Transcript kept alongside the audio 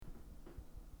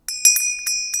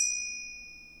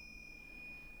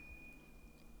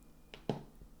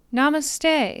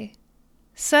Namaste,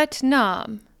 Sat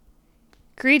Nam.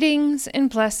 Greetings and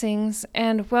blessings,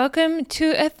 and welcome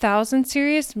to 1,000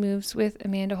 Serious Moves with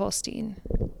Amanda Holstein.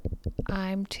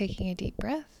 I'm taking a deep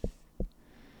breath.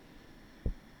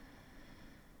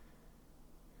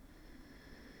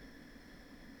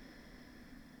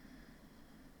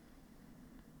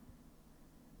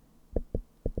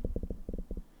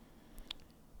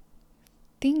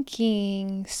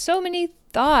 Thinking so many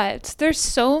thoughts. There's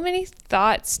so many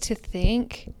thoughts to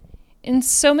think, in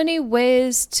so many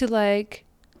ways to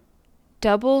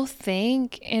double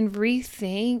think and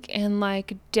rethink and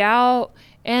doubt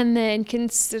and then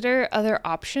consider other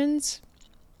options.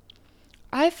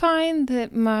 I find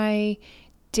that my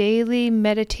daily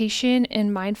meditation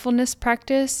and mindfulness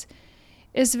practice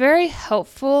is very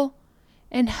helpful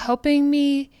in helping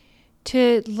me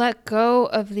to let go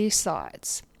of these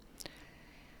thoughts.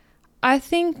 I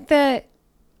think that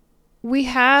we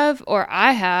all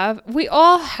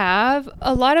have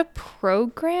a lot of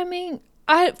programming.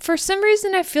 For some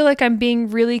reason, I feel like I'm being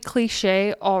really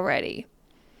cliche already.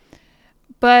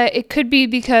 But it could be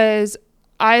because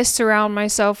I surround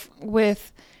myself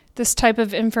with this type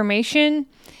of information.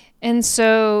 And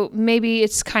so maybe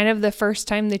it's kind of the first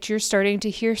time that you're starting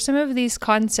to hear some of these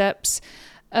concepts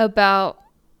about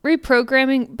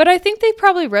reprogramming. But I think they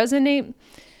probably resonate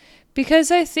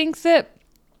because I think that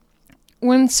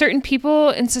when certain people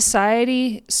in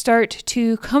society start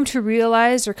to come to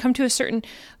realize or come to a certain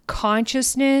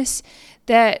consciousness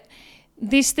that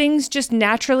these things just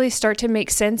naturally start to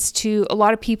make sense to a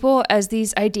lot of people as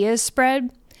these ideas spread.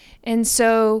 And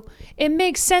so it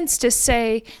makes sense to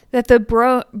say that the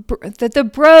bro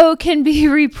can be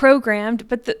reprogrammed,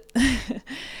 but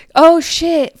oh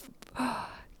shit,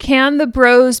 can the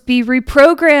bros be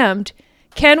reprogrammed?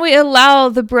 Can we allow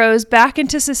the bros back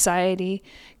into society?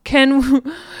 Can we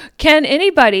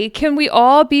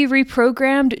all be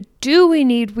reprogrammed? Do we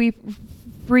need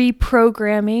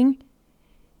reprogramming?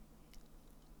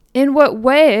 In what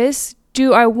ways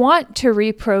do I want to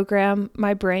reprogram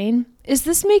my brain? Is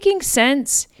this making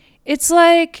sense? It's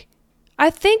like,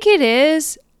 I think it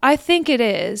is.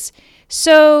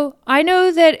 So I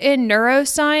know that in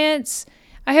neuroscience,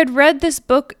 I had read this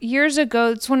book years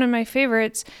ago. It's one of my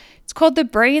favorites. It's called The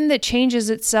Brain That Changes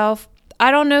Itself.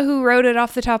 I don't know who wrote it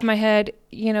off the top of my head.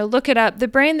 Look it up. The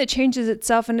Brain That Changes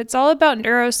Itself. And it's all about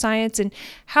neuroscience and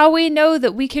how we know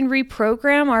that we can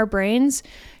reprogram our brains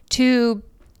to,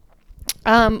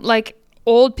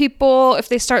 old people, if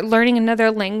they start learning another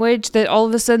language, that all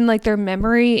of a sudden, their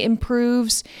memory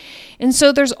improves. And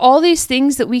so there's all these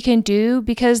things that we can do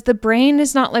because the brain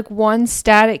is not one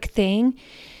static thing.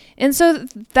 And so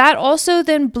that also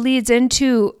then bleeds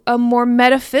into a more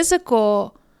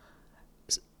metaphysical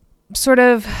sort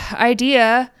of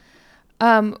idea,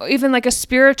 even a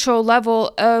spiritual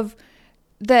level of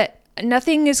that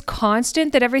nothing is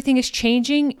constant, that everything is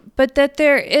changing, but that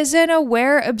there is an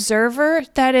aware observer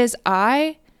that is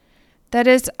I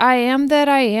am that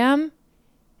I am,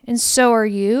 and so are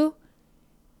you.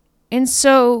 And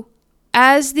so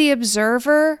as the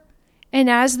observer and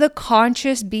as the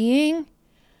conscious being,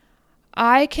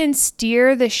 I can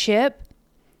steer the ship.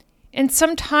 And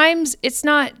sometimes it's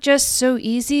not just so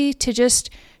easy to just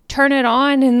turn it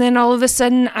on and then all of a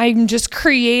sudden I'm just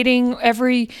creating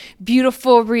every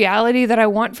beautiful reality that I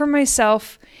want for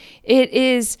myself. It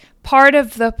is part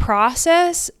of the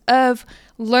process of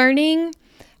learning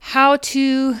how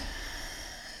to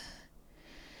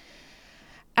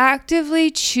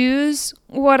actively choose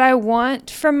what I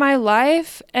want from my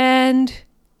life and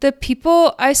the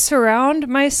people I surround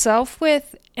myself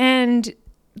with and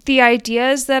the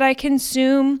ideas that I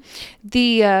consume,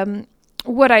 the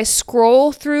what I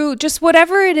scroll through, just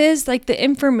whatever it is, the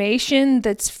information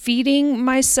that's feeding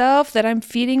myself, that I'm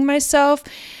feeding myself,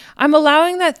 I'm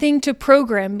allowing that thing to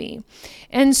program me.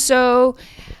 And so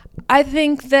I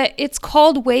think that it's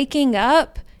called waking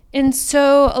up. And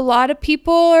so a lot of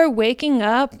people are waking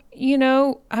up,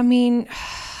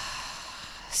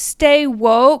 stay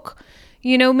woke.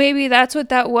 Maybe that's what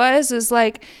that was, is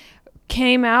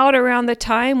came out around the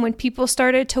time when people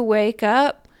started to wake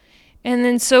up. And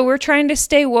then so we're trying to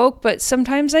stay woke, but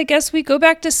sometimes I guess we go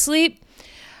back to sleep.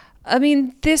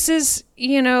 This is,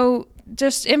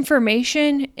 just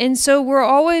information. And so we're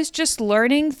always just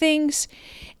learning things.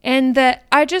 And that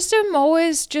I just am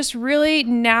always just really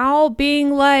now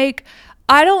being I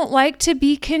don't like to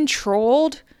be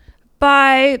controlled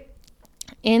by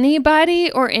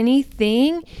anybody or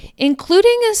anything,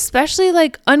 including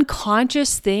especially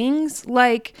unconscious things.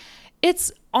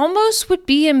 It's almost would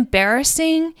be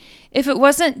embarrassing if it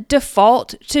wasn't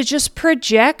default to just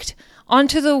project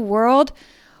onto the world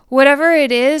whatever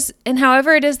it is and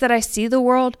however it is that I see the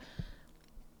world.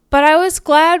 But I was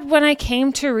glad when I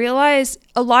came to realize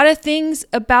a lot of things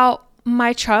about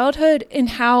my childhood and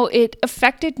how it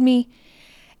affected me.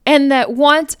 And that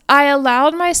once I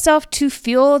allowed myself to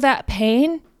feel that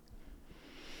pain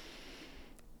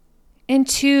and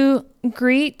to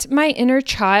greet my inner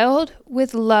child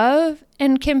with love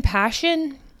and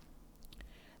compassion,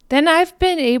 then I've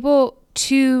been able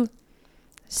to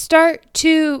start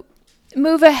to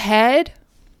move ahead,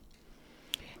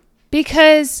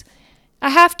 because I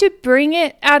have to bring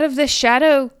it out of the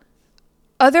shadow.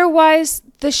 Otherwise,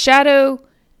 the shadow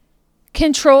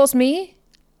controls me,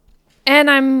 and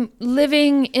I'm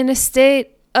living in a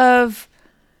state of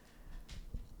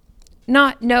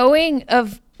not knowing,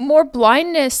 of more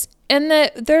blindness, and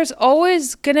that there's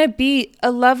always going to be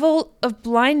a level of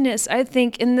blindness, I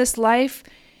think, in this life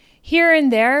here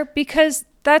and there, because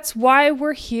that's why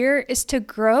we're here, is to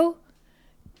grow.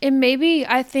 And maybe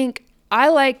I think I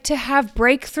like to have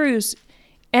breakthroughs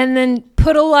and then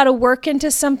put a lot of work into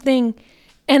something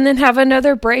and then have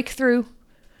another breakthrough.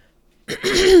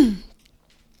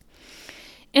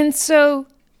 And so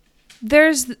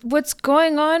there's what's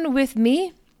going on with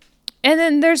me, and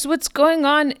then there's what's going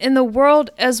on in the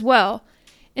world as well.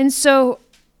 And so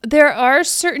there are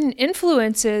certain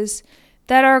influences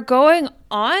that are going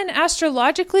on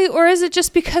astrologically, or is it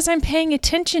just because I'm paying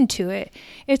attention to it?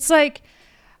 It's like,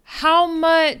 how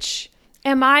much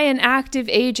am I an active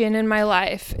agent in my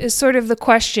life is sort of the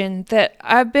question that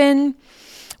I've been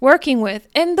working with.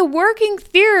 And the working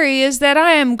theory is that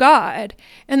I am God,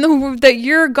 and that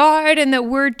you're God, and that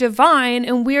we're divine,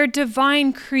 and we're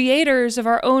divine creators of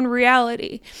our own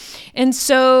reality. And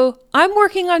so I'm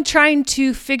working on trying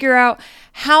to figure out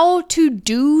how to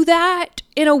do that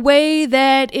in a way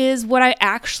that is what I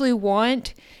actually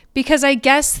want, because I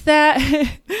guess that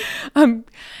I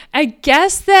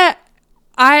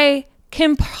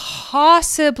can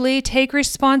possibly take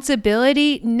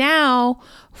responsibility now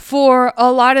for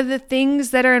a lot of the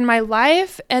things that are in my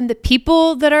life and the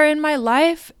people that are in my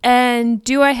life. And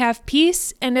do I have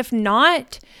peace? And if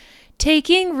not,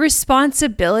 taking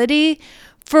responsibility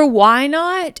for why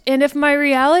not? And if my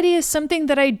reality is something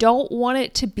that I don't want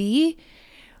it to be,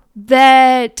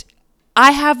 that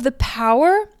I have the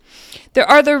power, there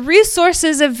are the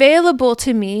resources available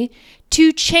to me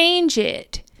to change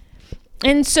it.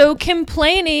 And so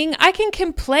complaining, I can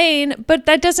complain, but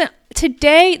that doesn't,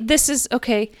 today, this is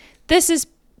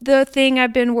the thing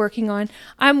I've been working on.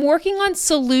 I'm working on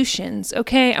solutions,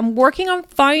 okay? I'm working on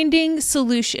finding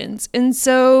solutions. And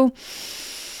so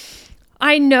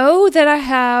I know that I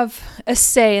have a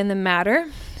say in the matter,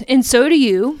 and so do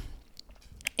you.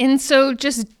 And so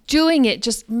just doing it,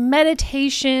 just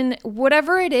meditation,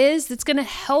 whatever it is that's going to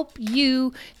help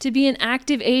you to be an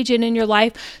active agent in your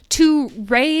life, to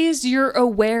raise your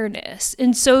awareness.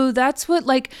 And so that's what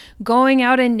like going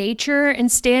out in nature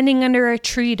and standing under a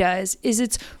tree does, is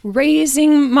it's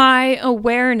raising my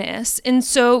awareness. And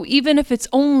so even if it's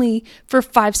only for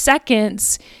 5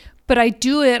 seconds, but I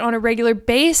do it on a regular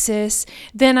basis,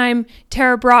 then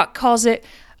Tara Brach calls it,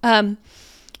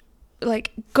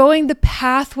 like going the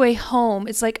pathway home.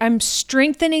 It's like I'm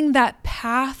strengthening that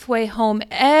pathway home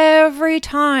every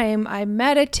time I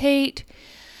meditate.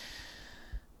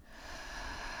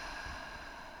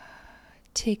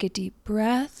 Take a deep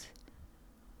breath.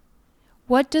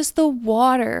 What does the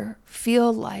water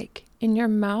feel like in your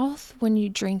mouth when you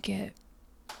drink it?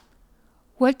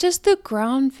 What does the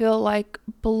ground feel like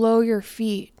below your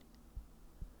feet?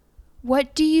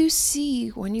 What do you see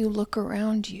when you look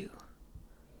around you?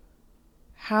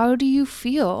 How do you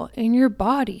feel in your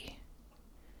body?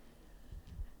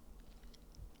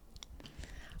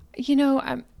 You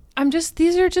know,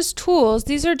 these are just tools.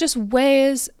 These are just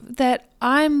ways that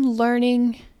I'm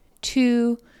learning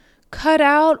to cut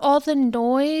out all the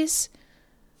noise,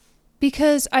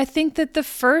 because I think that the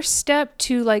first step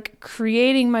to like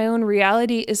creating my own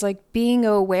reality is like being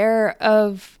aware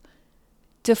of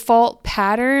default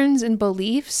patterns and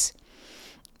beliefs.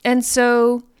 And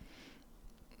so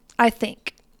I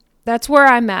think that's where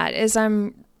I'm at, is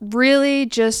I'm really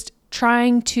just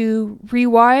trying to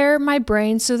rewire my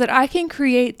brain so that I can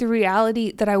create the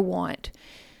reality that I want.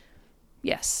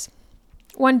 Yes.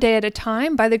 One day at a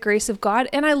time, by the grace of God.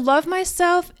 And I love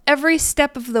myself every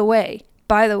step of the way,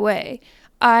 by the way.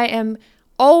 I am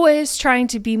always trying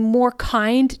to be more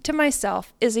kind to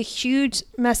myself, is a huge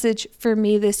message for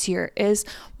me this year, is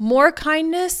more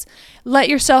kindness. Let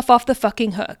yourself off the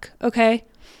fucking hook. Okay.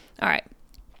 All right.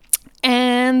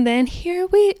 And then here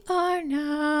we are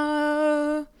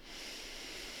now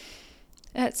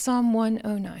at Psalm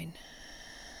 109.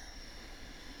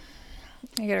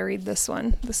 I gotta read this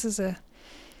one. It's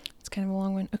kind of a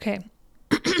long one. Okay.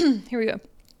 Here we go.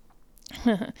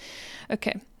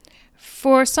 Okay.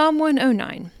 For Psalm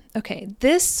 109. Okay.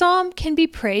 This psalm can be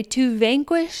prayed to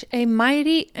vanquish a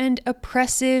mighty and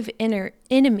oppressive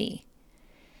enemy.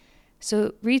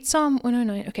 So read Psalm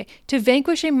 109. Okay. To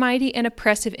vanquish a mighty and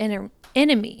oppressive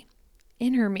enemy.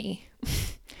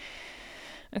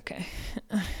 Okay.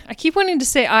 I keep wanting to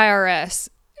say IRS.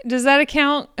 Does that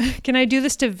account? Can I do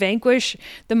this to vanquish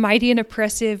the mighty and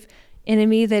oppressive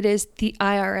enemy that is the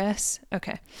IRS?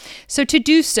 Okay. So to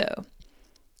do so,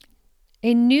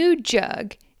 a new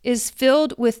jug is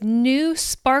filled with new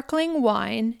sparkling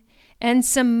wine and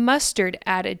some mustard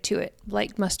added to it,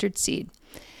 like mustard seed.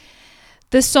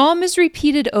 The psalm is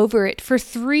repeated over it for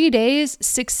 3 days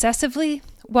successively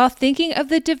while thinking of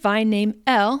the divine name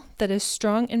El, that is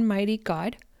strong and mighty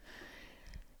God.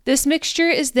 This mixture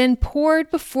is then poured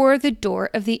before the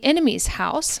door of the enemy's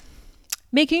house,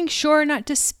 making sure not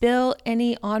to spill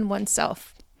any on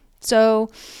oneself.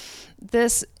 So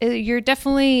you're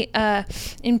definitely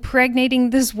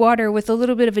impregnating this water with a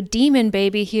little bit of a demon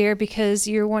baby here, because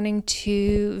you're wanting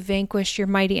to vanquish your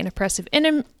mighty and oppressive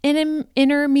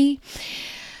enemy.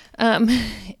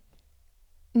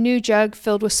 New jug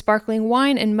filled with sparkling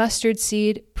wine and mustard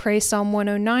seed. Pray Psalm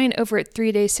 109 over it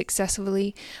 3 days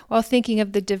successively while thinking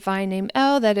of the divine name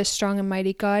El, that is strong and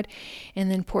mighty God, and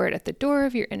then pour it at the door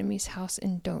of your enemy's house,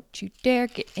 and don't you dare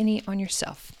get any on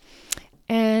yourself.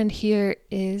 And here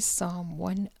is Psalm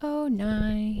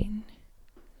 109.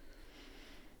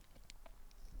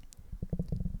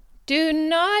 Do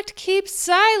not keep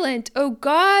silent, O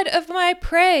God of my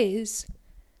praise.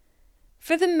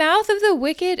 For the mouth of the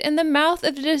wicked and the mouth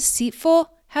of the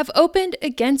deceitful have opened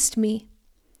against me.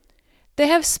 They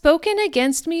have spoken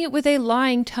against me with a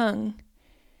lying tongue.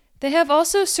 They have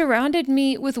also surrounded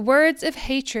me with words of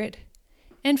hatred,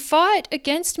 and fought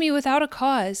against me without a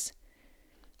cause.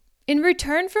 In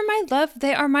return for my love,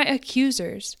 they are my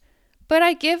accusers, but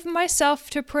I give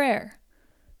myself to prayer.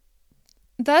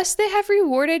 Thus they have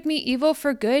rewarded me evil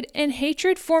for good and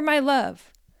hatred for my love.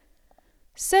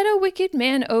 Set a wicked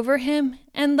man over him,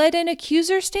 and let an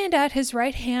accuser stand at his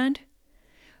right hand.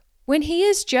 When he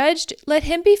is judged, let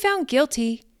him be found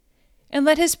guilty, and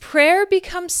let his prayer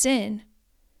become sin.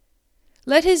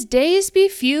 Let his days be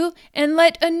few, and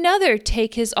let another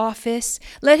take his office.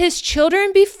 Let his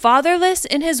children be fatherless,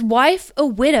 and his wife a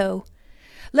widow.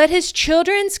 Let his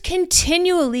children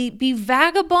continually be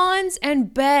vagabonds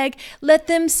and beg. Let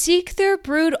them seek their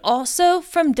brood also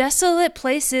from desolate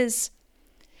places.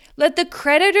 Let the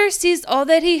creditor seize all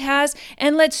that he has,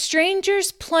 and let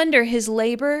strangers plunder his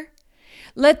labor.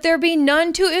 Let there be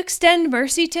none to extend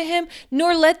mercy to him,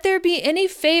 nor let there be any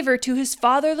favor to his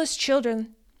fatherless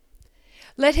children.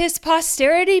 Let his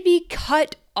posterity be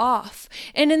cut off,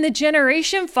 and in the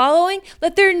generation following,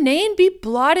 let their name be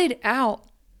blotted out.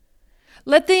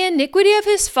 Let the iniquity of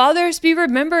his fathers be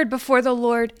remembered before the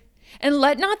Lord, and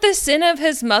let not the sin of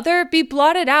his mother be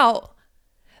blotted out.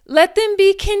 Let them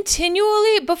be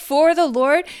continually before the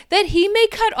Lord, that he may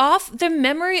cut off the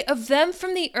memory of them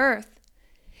from the earth.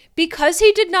 Because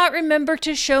he did not remember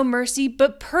to show mercy,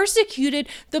 but persecuted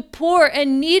the poor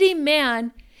and needy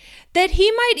man, that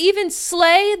he might even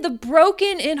slay the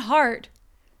broken in heart.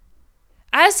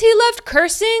 As he loved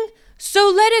cursing, so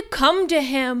let it come to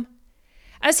him.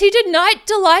 As he did not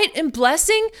delight in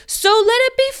blessing, so let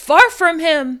it be far from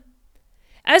him.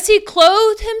 As he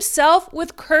clothed himself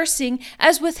with cursing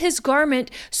as with his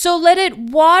garment, so let it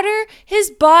water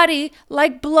his body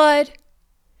like blood,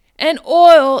 and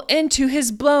oil into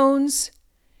his bones.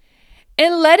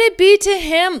 And let it be to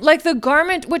him like the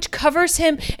garment which covers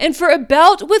him, and for a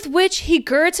belt with which he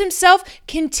girds himself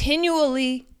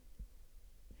continually.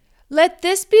 Let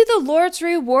this be the Lord's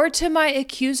reward to my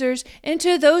accusers, and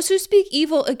to those who speak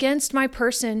evil against my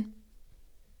person.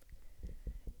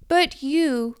 But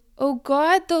you, O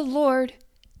God the Lord,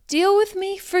 deal with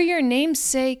me for your name's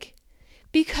sake.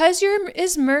 Because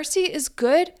his mercy is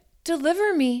good,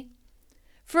 deliver me.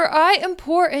 For I am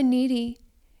poor and needy,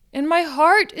 and my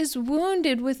heart is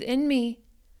wounded within me.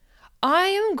 I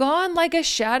am gone like a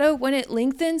shadow when it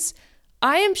lengthens.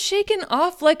 I am shaken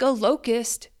off like a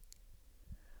locust.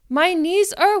 My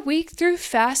knees are weak through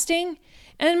fasting,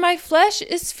 and my flesh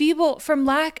is feeble from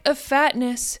lack of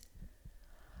fatness.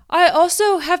 I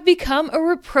also have become a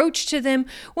reproach to them.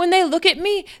 When they look at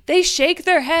me, they shake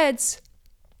their heads.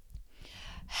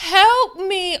 Help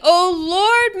me, O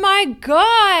Lord my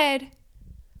God.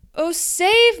 O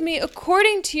save me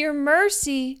according to your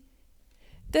mercy,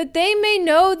 that they may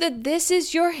know that this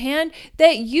is your hand,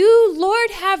 that you,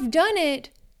 Lord, have done it.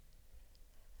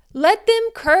 Let them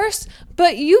curse,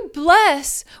 but you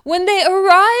bless. When they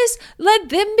arise, let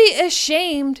them be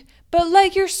ashamed, but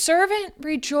let your servant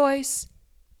rejoice.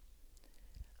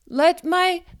 Let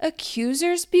my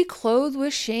accusers be clothed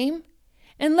with shame,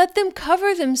 and let them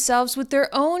cover themselves with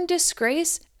their own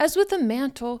disgrace as with a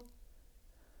mantle.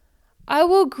 I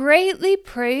will greatly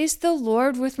praise the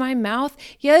Lord with my mouth.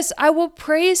 Yes, I will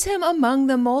praise him among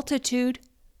the multitude.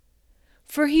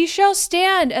 For he shall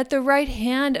stand at the right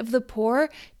hand of the poor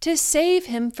to save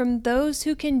him from those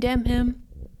who condemn him.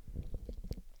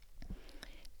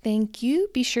 Thank you.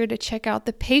 Be sure to check out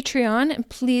the Patreon and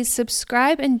please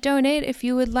subscribe and donate if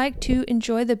you would like to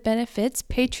enjoy the benefits.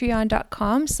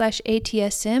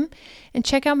 Patreon.com/ATSM and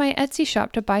check out my Etsy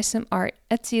shop to buy some art.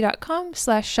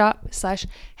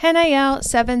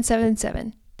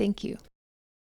 Etsy.com/shop/Hanael777. Thank you.